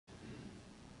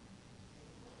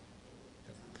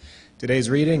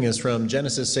Today's reading is from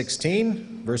Genesis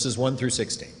 16, verses 1 through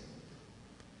 16.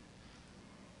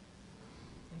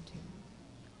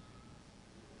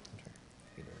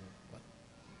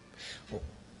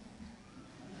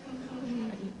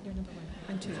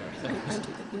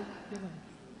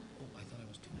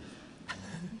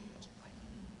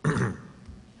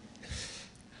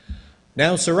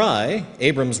 Now Sarai,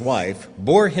 Abram's wife,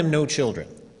 bore him no children.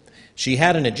 She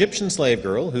had an Egyptian slave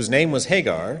girl whose name was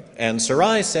Hagar, and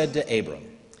Sarai said to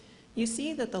Abram, "You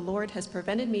see that the Lord has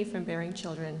prevented me from bearing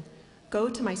children. Go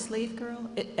to my slave girl,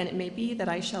 and it may be that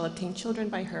I shall obtain children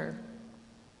by her."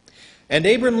 And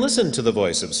Abram listened to the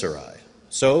voice of Sarai.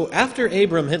 So after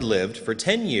Abram had lived for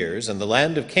 10 years in the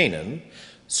land of Canaan,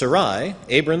 Sarai,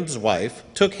 Abram's wife,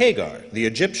 took Hagar, the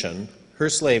Egyptian, her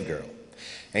slave girl,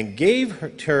 and gave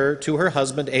her to her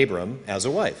husband Abram as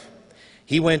a wife.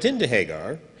 He went into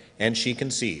Hagar, and she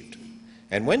conceived.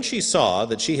 And when she saw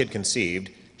that she had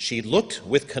conceived, she looked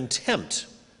with contempt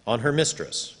on her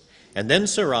mistress. And then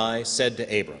Sarai said to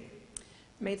Abram,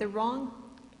 "May the wrong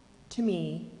to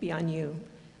me be on you.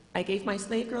 I gave my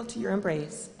slave girl to your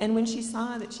embrace, and when she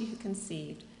saw that she had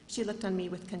conceived, she looked on me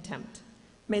with contempt.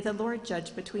 May the Lord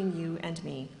judge between you and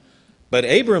me." But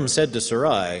Abram said to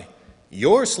Sarai,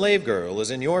 "Your slave girl is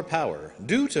in your power.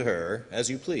 Do to her as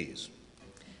you please."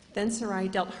 Then Sarai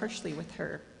dealt harshly with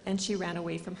her, and she ran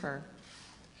away from her.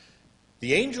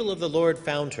 The angel of the Lord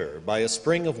found her by a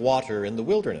spring of water in the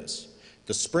wilderness,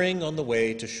 the spring on the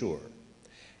way to Shur.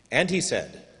 And he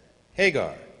said,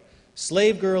 "Hagar,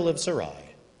 slave girl of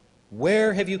Sarai,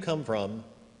 where have you come from,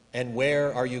 and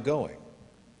where are you going?"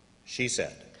 She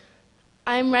said,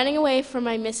 "I am running away from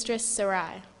my mistress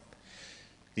Sarai."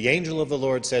 The angel of the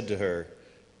Lord said to her,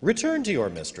 "Return to your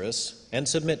mistress and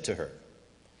submit to her."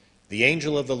 The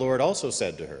angel of the Lord also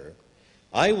said to her,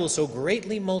 "I will so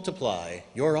greatly multiply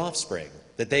your offspring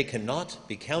that they cannot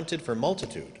be counted for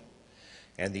multitude."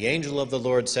 And the angel of the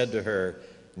Lord said to her,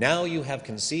 "Now you have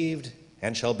conceived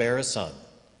and shall bear a son.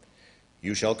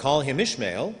 You shall call him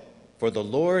Ishmael, for the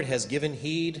Lord has given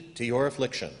heed to your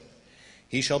affliction.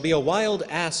 He shall be a wild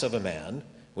ass of a man,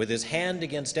 with his hand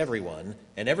against everyone,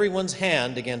 and everyone's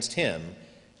hand against him,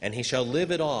 and he shall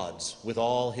live at odds with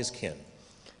all his kin."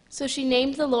 So she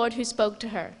named the Lord who spoke to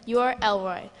her, "You are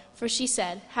Elroy," for she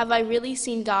said, "Have I really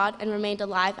seen God and remained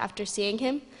alive after seeing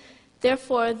him?"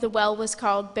 Therefore the well was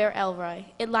called Beer Elroy.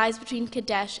 It lies between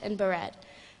Kadesh and Bered.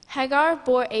 Hagar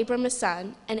bore Abram a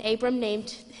son, and Abram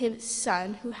named his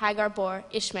son, who Hagar bore,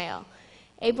 Ishmael.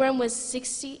 Abram was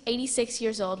 86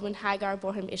 years old when Hagar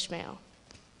bore him Ishmael.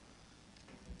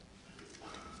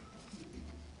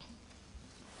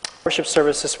 Worship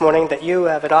service this morning, that you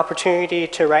have an opportunity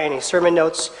to write any sermon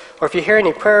notes, or if you hear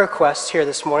any prayer requests here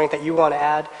this morning that you want to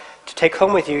add to take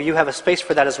home with you, you have a space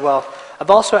for that as well.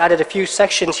 I've also added a few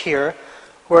sections here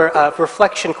where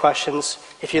reflection questions,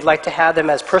 if you'd like to have them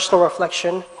as personal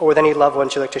reflection or with any loved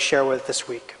ones you'd like to share with this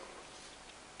week.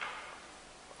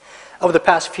 Over the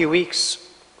past few weeks,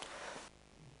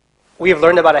 we have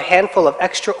learned about a handful of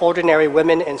extraordinary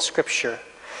women in Scripture.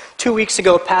 2 weeks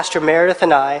ago, Pastor Meredith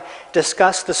and I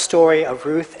discussed the story of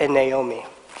Ruth and Naomi.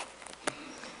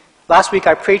 Last week,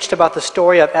 I preached about the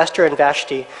story of Esther and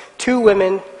Vashti, two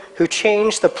women who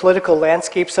changed the political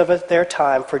landscapes of their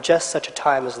time for just such a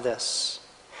time as this.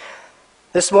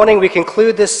 This morning, we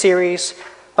conclude this series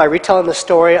by retelling the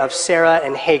story of Sarah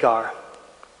and Hagar.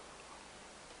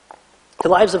 The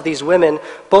lives of these women,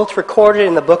 both recorded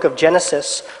in the book of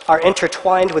Genesis, are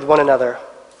intertwined with one another.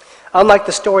 Unlike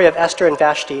the story of Esther and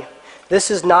Vashti,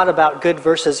 this is not about good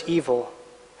versus evil.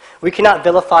 We cannot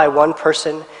vilify one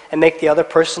person and make the other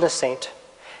person a saint.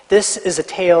 This is a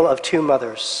tale of two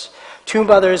mothers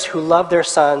who love their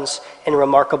sons in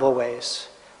remarkable ways.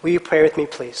 Will you pray with me,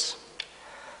 please?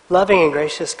 Loving and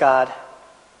gracious God,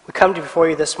 we come before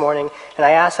you this morning, and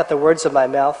I ask that the words of my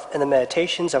mouth and the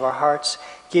meditations of our hearts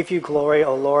give you glory,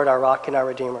 O Lord, our rock and our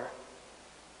Redeemer.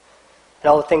 And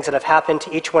all the things that have happened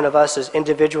to each one of us as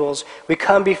individuals, we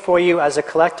come before you as a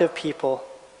collective people.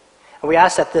 And we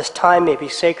ask that this time may be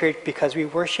sacred because we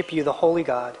worship you, the holy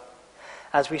God,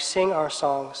 as we sing our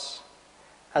songs,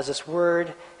 as this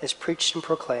word is preached and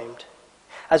proclaimed.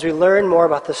 As we learn more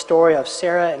about the story of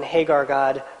Sarah and Hagar,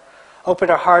 God,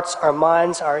 open our hearts, our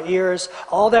minds, our ears,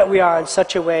 all that we are in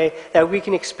such a way that we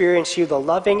can experience you, the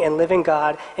loving and living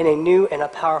God, in a new and a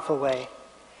powerful way.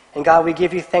 And God, we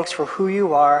give you thanks for who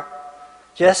you are.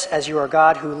 Just as you are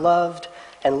God who loved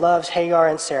and loves Hagar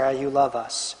and Sarah, you love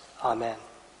us. Amen.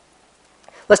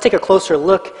 Let's take a closer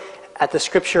look at the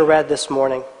scripture read this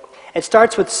morning. It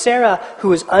starts with Sarah,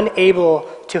 who is unable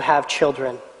to have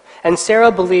children. And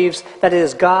Sarah believes that it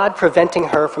is God preventing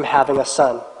her from having a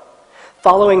son.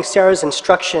 Following Sarah's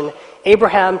instruction,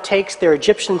 Abraham takes their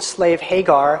Egyptian slave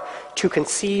Hagar to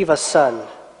conceive a son.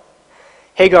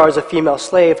 Hagar is a female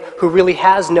slave who really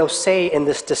has no say in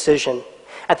this decision.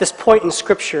 At this point in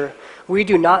Scripture, we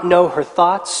do not know her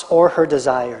thoughts or her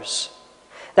desires.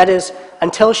 That is,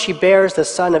 until she bears the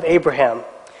son of Abraham,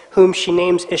 whom she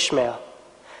names Ishmael.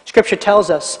 Scripture tells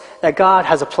us that God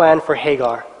has a plan for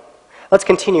Hagar. Let's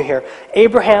continue here.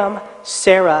 Abraham,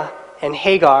 Sarah, and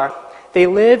Hagar, they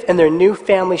live in their new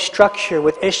family structure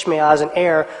with Ishmael as an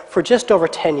heir for just over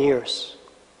 10 years.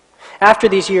 After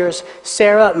these years,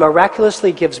 Sarah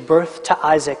miraculously gives birth to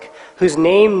Isaac, whose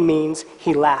name means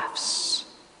he laughs.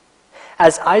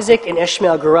 As Isaac and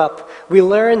Ishmael grew up, we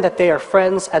learn that they are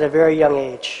friends at a very young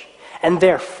age. And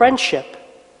their friendship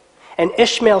and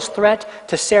Ishmael's threat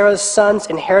to Sarah's son's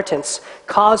inheritance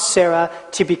caused Sarah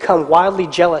to become wildly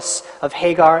jealous of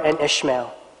Hagar and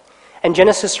Ishmael. And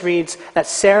Genesis reads that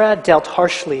Sarah dealt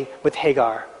harshly with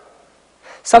Hagar.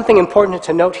 Something important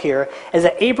to note here is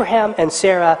that Abraham and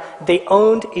Sarah, they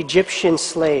owned Egyptian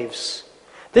slaves.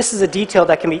 This is a detail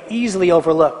that can be easily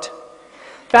overlooked.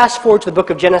 Fast forward to the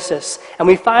book of Genesis, and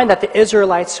we find that the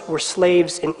Israelites were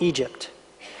slaves in Egypt.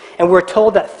 And we're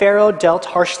told that Pharaoh dealt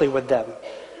harshly with them.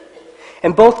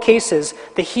 In both cases,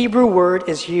 the Hebrew word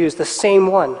is used, the same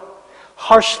one,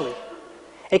 harshly.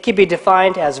 It can be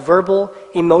defined as verbal,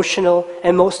 emotional,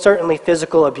 and most certainly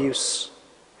physical abuse.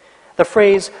 The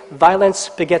phrase, violence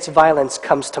begets violence,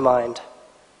 comes to mind.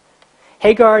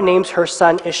 Hagar names her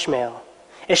son Ishmael.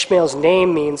 Ishmael's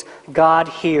name means God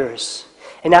hears.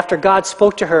 And after God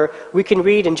spoke to her, we can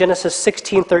read in Genesis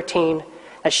 16:13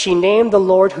 that she named the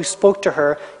Lord who spoke to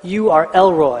her, "You are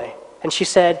El Roi." And she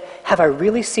said, "Have I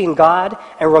really seen God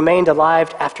and remained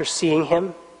alive after seeing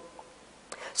him?"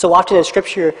 So often in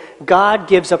Scripture, God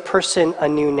gives a person a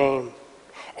new name.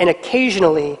 And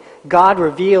occasionally, God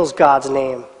reveals God's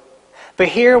name. But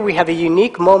here we have a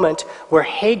unique moment where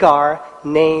Hagar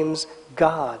names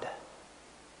God.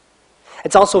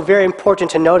 It's also very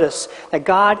important to notice that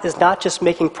God is not just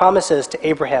making promises to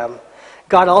Abraham.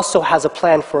 God also has a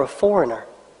plan for a foreigner,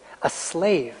 a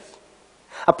slave,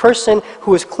 a person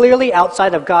who is clearly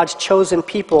outside of God's chosen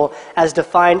people as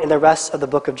defined in the rest of the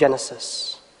book of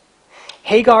Genesis.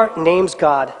 Hagar names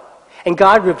God, and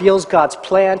God reveals God's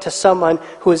plan to someone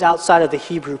who is outside of the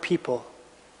Hebrew people.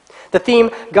 The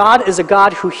theme, God is a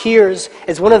God who hears,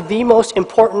 is one of the most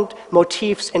important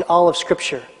motifs in all of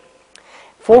Scripture.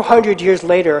 400 years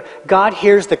later, God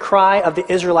hears the cry of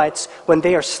the Israelites when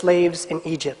they are slaves in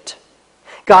Egypt.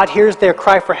 God hears their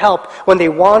cry for help when they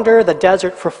wander the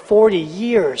desert for 40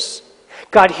 years.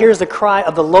 God hears the cry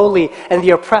of the lowly and the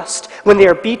oppressed when they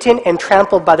are beaten and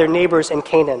trampled by their neighbors in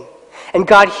Canaan. And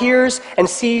God hears and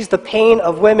sees the pain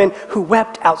of women who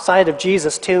wept outside of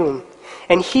Jesus' tomb.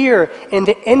 And here, in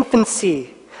the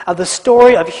infancy of the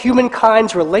story of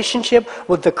humankind's relationship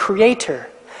with the Creator,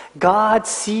 God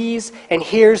sees and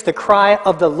hears the cry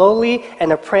of the lowly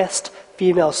and oppressed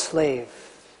female slave.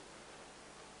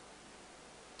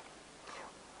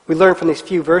 We learn from these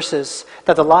few verses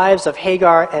that the lives of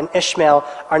Hagar and Ishmael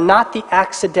are not the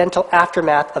accidental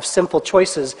aftermath of simple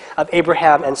choices of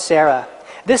Abraham and Sarah.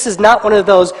 This is not one of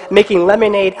those making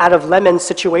lemonade out of lemon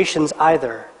situations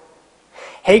either.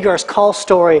 Hagar's call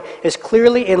story is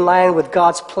clearly in line with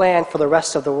God's plan for the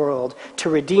rest of the world,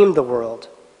 to redeem the world.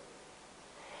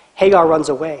 Hagar runs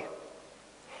away,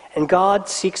 and God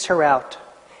seeks her out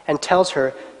and tells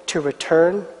her to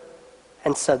return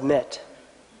and submit.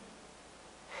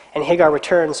 And Hagar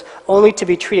returns only to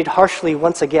be treated harshly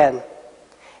once again.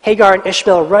 Hagar and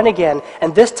Ishmael run again,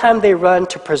 and this time they run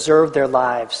to preserve their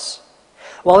lives.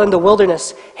 While in the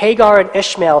wilderness, Hagar and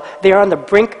Ishmael, they are on the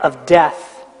brink of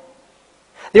death.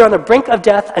 They're on the brink of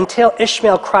death until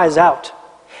Ishmael cries out.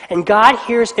 And God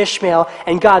hears Ishmael,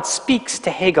 and God speaks to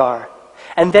Hagar.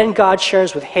 And then God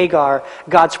shares with Hagar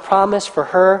God's promise for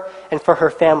her and for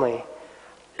her family.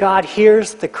 God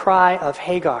hears the cry of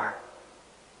Hagar.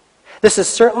 This is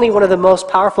certainly one of the most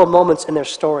powerful moments in their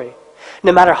story.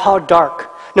 No matter how dark,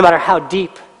 no matter how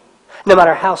deep, no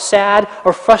matter how sad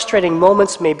or frustrating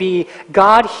moments may be,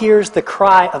 God hears the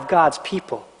cry of God's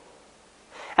people.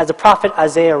 As the prophet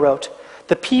Isaiah wrote,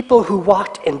 "The people who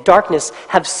walked in darkness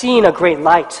have seen a great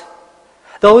light.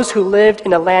 Those who lived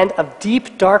in a land of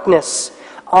deep darkness,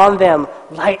 on them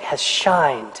light has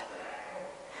shined."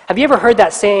 Have you ever heard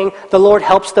that saying, "The Lord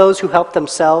helps those who help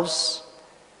themselves"?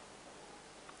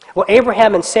 Well,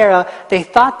 Abraham and Sarah, they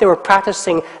thought they were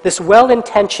practicing this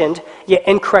well-intentioned yet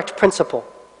incorrect principle.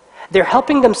 They're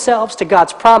helping themselves to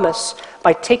God's promise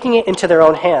by taking it into their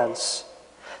own hands.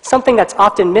 Something that's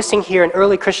often missing here in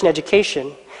early Christian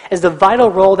education is the vital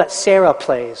role that Sarah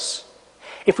plays.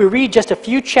 If we read just a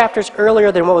few chapters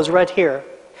earlier than what was read here,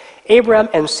 Abram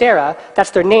and Sarah,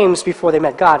 that's their names before they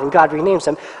met God, and God renames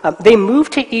them, they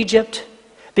moved to Egypt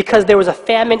because there was a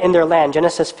famine in their land,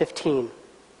 Genesis 15.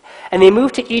 And they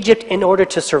moved to Egypt in order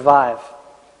to survive.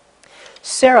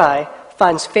 Sarai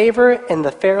finds favor in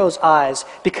the Pharaoh's eyes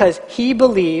because he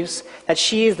believes that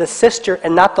she is the sister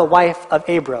and not the wife of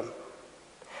Abram.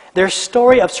 Their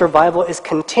story of survival is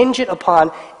contingent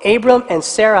upon Abram and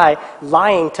Sarai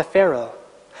lying to Pharaoh.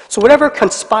 So whatever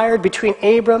conspired between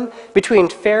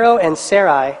Pharaoh and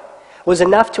Sarai was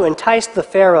enough to entice the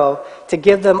Pharaoh to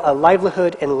give them a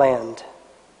livelihood and land.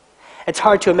 It's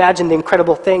hard to imagine the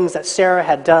incredible things that Sarah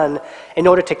had done in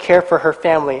order to care for her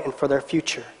family and for their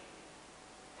future.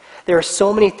 There are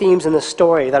so many themes in this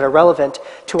story that are relevant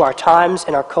to our times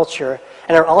and our culture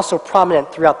and are also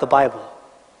prominent throughout the Bible.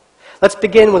 Let's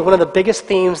begin with one of the biggest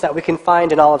themes that we can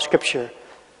find in all of Scripture,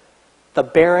 the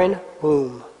barren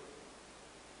womb.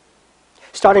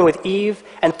 Starting with Eve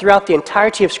and throughout the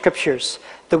entirety of Scriptures,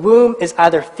 the womb is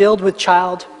either filled with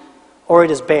child or it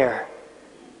is bare.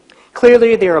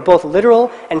 Clearly, there are both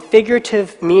literal and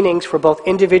figurative meanings for both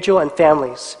individual and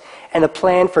families, and a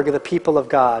plan for the people of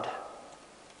God.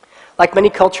 Like many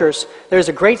cultures, there is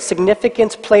a great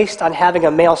significance placed on having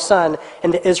a male son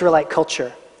in the Israelite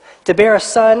culture. To bear a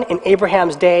son in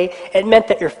Abraham's day, it meant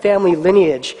that your family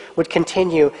lineage would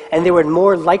continue and they would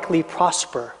more likely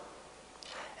prosper.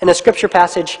 In the scripture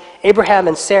passage, Abraham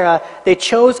and Sarah, they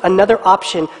chose another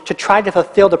option to try to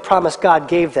fulfill the promise God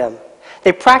gave them.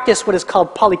 They practiced what is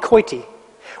called polykoity,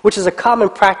 which is a common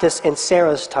practice in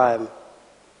Sarah's time.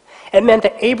 It meant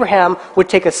that Abraham would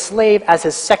take a slave as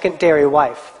his secondary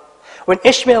wife. When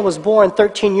Ishmael was born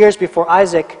 13 years before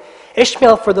Isaac,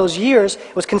 Ishmael for those years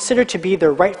was considered to be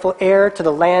the rightful heir to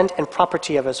the land and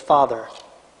property of his father.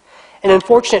 An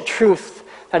unfortunate truth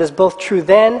that is both true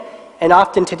then and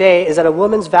often today is that a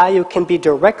woman's value can be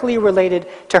directly related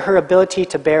to her ability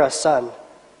to bear a son.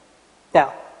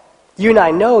 Now, you and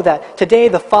I know that today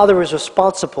the father is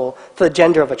responsible for the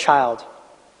gender of a child.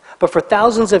 But for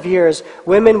thousands of years,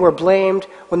 women were blamed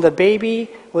when the baby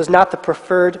was not the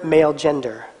preferred male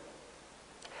gender.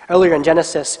 Earlier in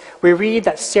Genesis, we read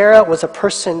that Sarah was a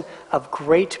person of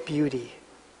great beauty.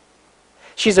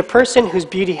 She's a person whose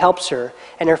beauty helps her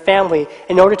and her family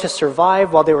in order to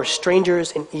survive while they were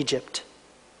strangers in Egypt.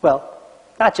 Well,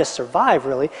 not just survive,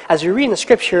 really. As we read in the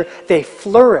scripture, they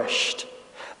flourished.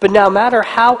 But no matter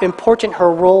how important her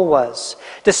role was,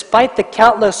 despite the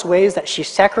countless ways that she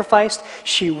sacrificed,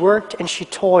 she worked, and she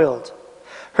toiled,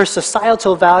 her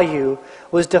societal value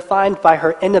was defined by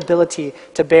her inability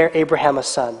to bear Abraham a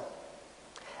son.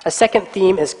 A second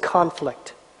theme is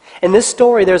conflict. In this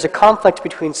story, there's a conflict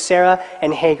between Sarah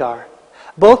and Hagar.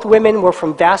 Both women were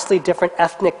from vastly different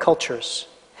ethnic cultures.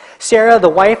 Sarah, the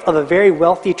wife of a very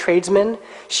wealthy tradesman,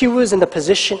 she was in the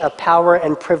position of power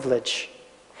and privilege.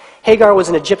 Hagar was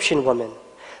an Egyptian woman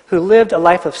who lived a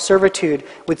life of servitude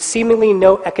with seemingly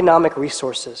no economic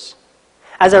resources.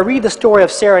 As I read the story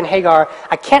of Sarah and Hagar,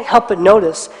 I can't help but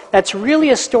notice that it's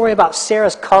really a story about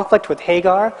Sarah's conflict with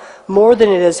Hagar more than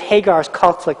it is Hagar's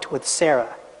conflict with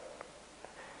Sarah.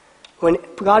 When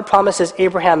God promises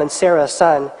Abraham and Sarah a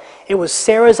son, it was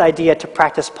Sarah's idea to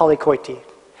practice polykoity.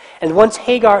 And once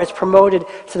Hagar is promoted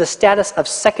to the status of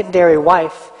secondary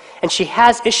wife, and she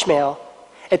has Ishmael,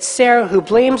 it's Sarah who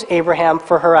blames Abraham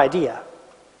for her idea.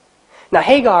 Now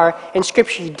Hagar, in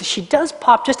Scripture, she does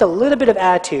pop just a little bit of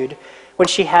attitude when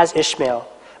she has Ishmael.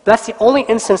 But that's the only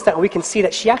instance that we can see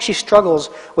that she actually struggles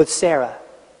with Sarah.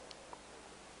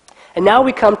 And now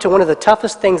we come to one of the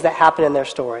toughest things that happen in their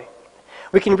story.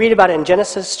 We can read about it in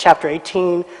Genesis chapter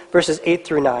 18, verses 8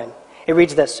 through 9. It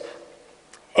reads this: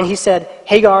 "And he said,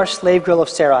 'Hagar, slave girl of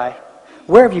Sarai,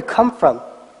 where have you come from?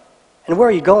 And where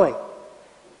are you going?'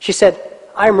 She said,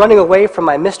 'I am running away from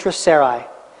my mistress Sarai.'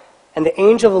 And the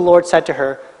angel of the Lord said to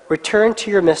her, 'Return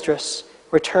to your mistress,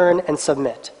 return and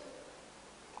submit.'"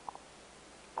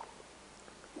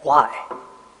 Why?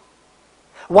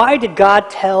 Why did God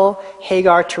tell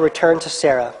Hagar to return to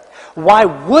Sarah? Why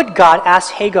would God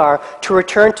ask Hagar to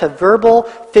return to verbal,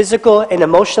 physical, and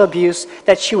emotional abuse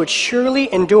that she would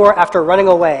surely endure after running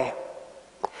away?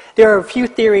 There are a few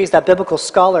theories that biblical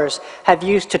scholars have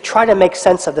used to try to make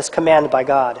sense of this command by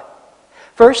God.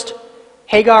 First,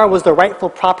 Hagar was the rightful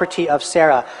property of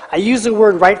Sarah. I use the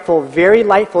word rightful very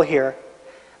lightly here,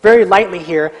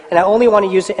 and I only want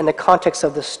to use it in the context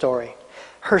of this story.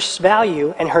 Her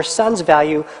value and her son's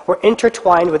value were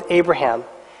intertwined with Abraham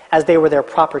as they were their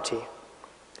property.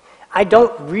 I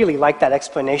don't really like that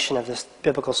explanation of this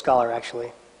biblical scholar,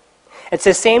 actually. It's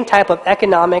the same type of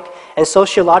economic and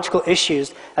sociological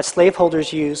issues that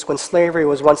slaveholders used when slavery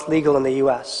was once legal in the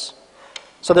U.S.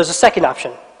 So there's a second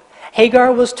option.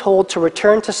 Hagar was told to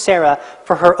return to Sarah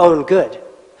for her own good.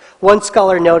 One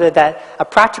scholar noted that a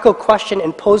practical question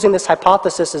in posing this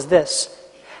hypothesis is this: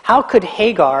 how could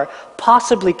Hagar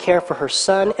possibly care for her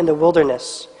son in the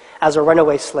wilderness as a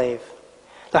runaway slave?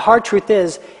 The hard truth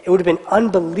is, it would have been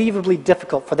unbelievably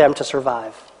difficult for them to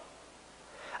survive.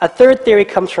 A third theory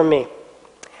comes from me.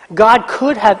 God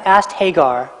could have asked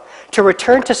Hagar to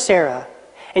return to Sarah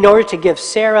in order to give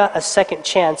Sarah a second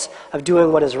chance of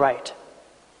doing what is right.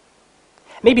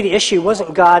 Maybe the issue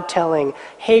wasn't God telling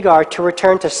Hagar to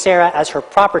return to Sarah as her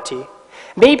property.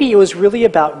 Maybe it was really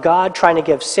about God trying to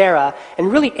give Sarah,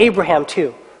 and really Abraham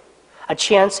too, a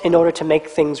chance in order to make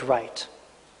things right.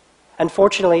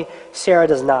 Unfortunately, Sarah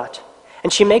does not.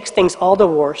 And she makes things all the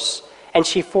worse, and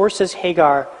she forces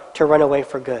Hagar to run away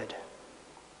for good.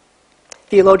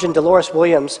 Theologian Dolores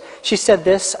Williams, she said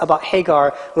this about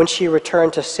Hagar when she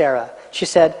returned to Sarah. She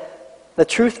said, "The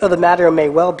truth of the matter may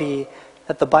well be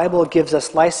that the Bible gives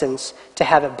us license to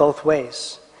have it both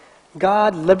ways.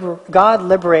 God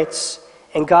liberates,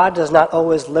 and God does not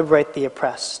always liberate the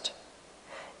oppressed.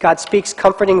 God speaks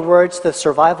comforting words to the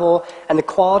survival and the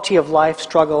quality of life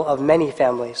struggle of many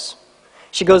families."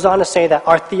 She goes on to say that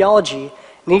our theology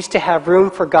needs to have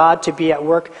room for God to be at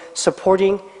work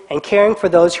supporting and caring for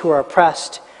those who are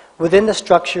oppressed within the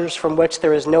structures from which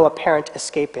there is no apparent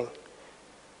escaping.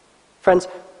 Friends,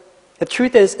 the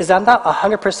truth is I'm not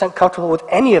 100% comfortable with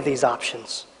any of these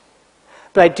options,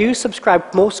 but I do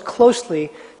subscribe most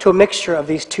closely to a mixture of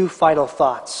these two final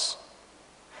thoughts.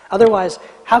 Otherwise,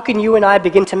 how can you and I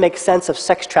begin to make sense of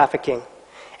sex trafficking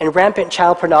and rampant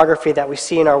child pornography that we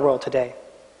see in our world today?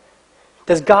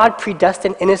 Does God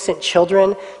predestine innocent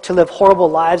children to live horrible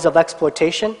lives of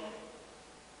exploitation?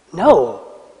 No.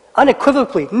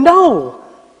 Unequivocally, no.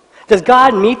 Does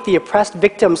God meet the oppressed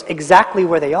victims exactly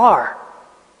where they are?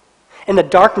 In the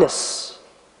darkness,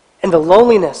 in the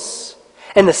loneliness,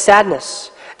 in the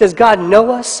sadness. Does God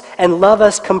know us and love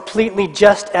us completely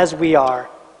just as we are?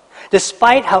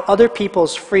 Despite how other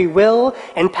people's free will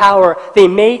and power, they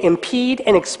may impede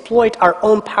and exploit our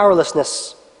own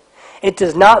powerlessness. It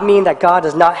does not mean that God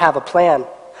does not have a plan,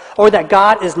 or that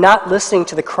God is not listening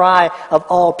to the cry of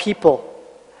all people.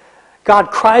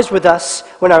 God cries with us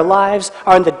when our lives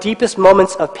are in the deepest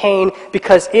moments of pain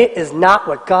because it is not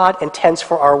what God intends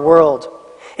for our world.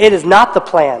 It is not the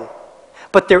plan,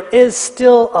 but there is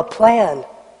still a plan.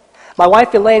 My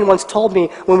wife Elaine once told me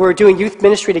when we were doing youth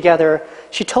ministry together,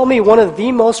 she told me one of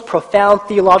the most profound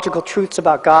theological truths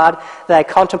about God that I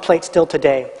contemplate still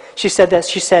today. She said this,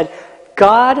 she said,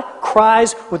 God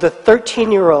cries with a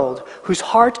 13-year-old whose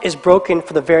heart is broken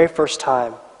for the very first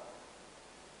time.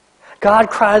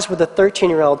 God cries with a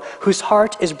 13-year-old whose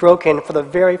heart is broken for the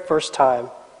very first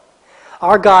time.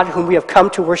 Our God, whom we have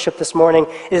come to worship this morning,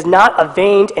 is not a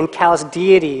vain and callous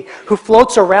deity who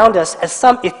floats around us as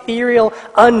some ethereal,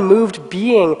 unmoved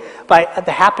being by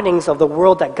the happenings of the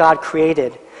world that God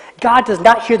created. God does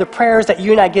not hear the prayers that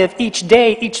you and I give each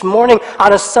day, each morning,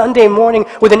 on a Sunday morning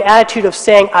with an attitude of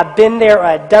saying, I've been there or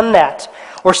I've done that,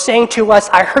 or saying to us,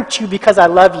 I hurt you because I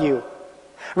love you.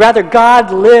 Rather,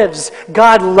 God lives,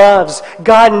 God loves,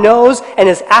 God knows and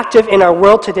is active in our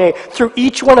world today through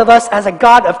each one of us as a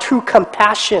God of true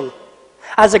compassion,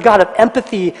 as a God of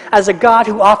empathy, as a God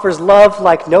who offers love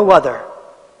like no other.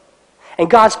 And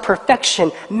God's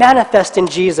perfection manifest in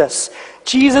Jesus.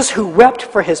 Jesus who wept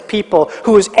for his people,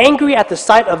 who was angry at the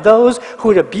sight of those who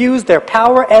had abused their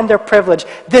power and their privilege.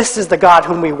 This is the God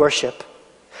whom we worship.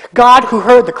 God who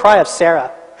heard the cry of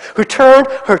Sarah, who turned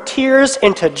her tears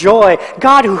into joy.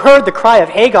 God who heard the cry of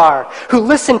Hagar, who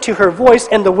listened to her voice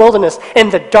in the wilderness,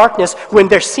 in the darkness, when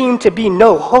there seemed to be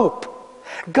no hope.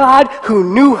 God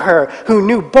who knew her, who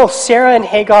knew both Sarah and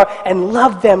Hagar, and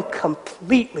loved them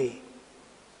completely.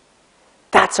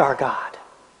 That's our God.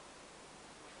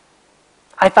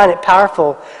 I find it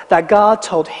powerful that God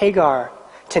told Hagar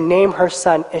to name her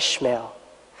son Ishmael,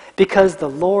 because the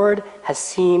Lord has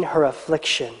seen her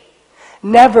affliction.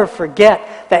 Never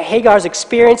forget that Hagar's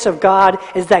experience of God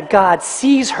is that God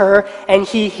sees her and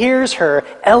he hears her,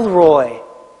 El Roi.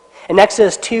 In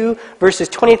Exodus 2, verses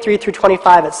 23 through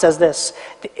 25, it says this,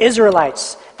 the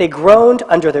Israelites, they groaned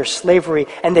under their slavery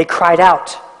and they cried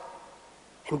out.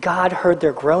 And God heard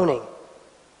their groaning.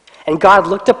 And God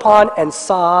looked upon and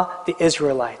saw the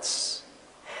Israelites.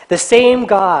 The same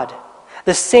God,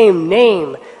 the same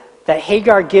name that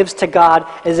Hagar gives to God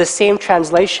is the same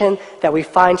translation that we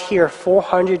find here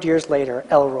 400 years later,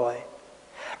 El Roi.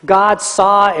 God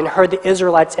saw and heard the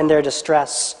Israelites in their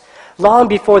distress. Long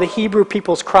before the Hebrew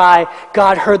people's cry,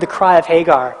 God heard the cry of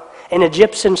Hagar, an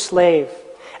Egyptian slave.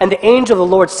 And the angel of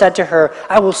the Lord said to her,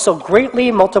 I will so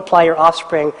greatly multiply your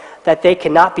offspring that they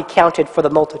cannot be counted for the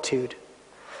multitude.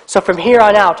 So from here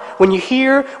on out, when you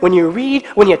hear, when you read,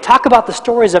 when you talk about the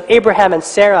stories of Abraham and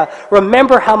Sarah,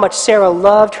 remember how much Sarah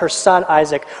loved her son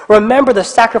Isaac. Remember the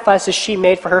sacrifices she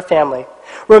made for her family.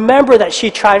 Remember that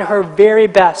she tried her very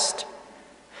best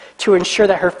to ensure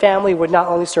that her family would not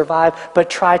only survive, but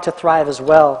try to thrive as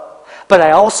well. But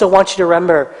I also want you to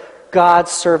remember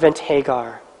God's servant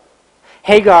Hagar.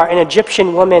 Hagar, an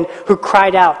Egyptian woman who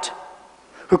cried out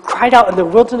in the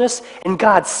wilderness, and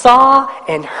God saw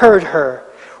and heard her.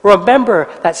 Remember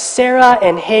that Sarah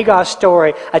and Hagar's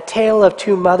story, a tale of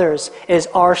two mothers, is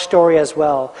our story as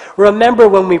well. Remember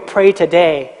when we pray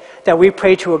today that we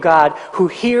pray to a God who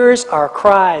hears our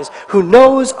cries, who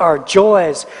knows our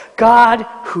joys, God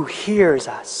who hears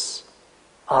us.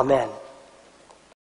 Amen.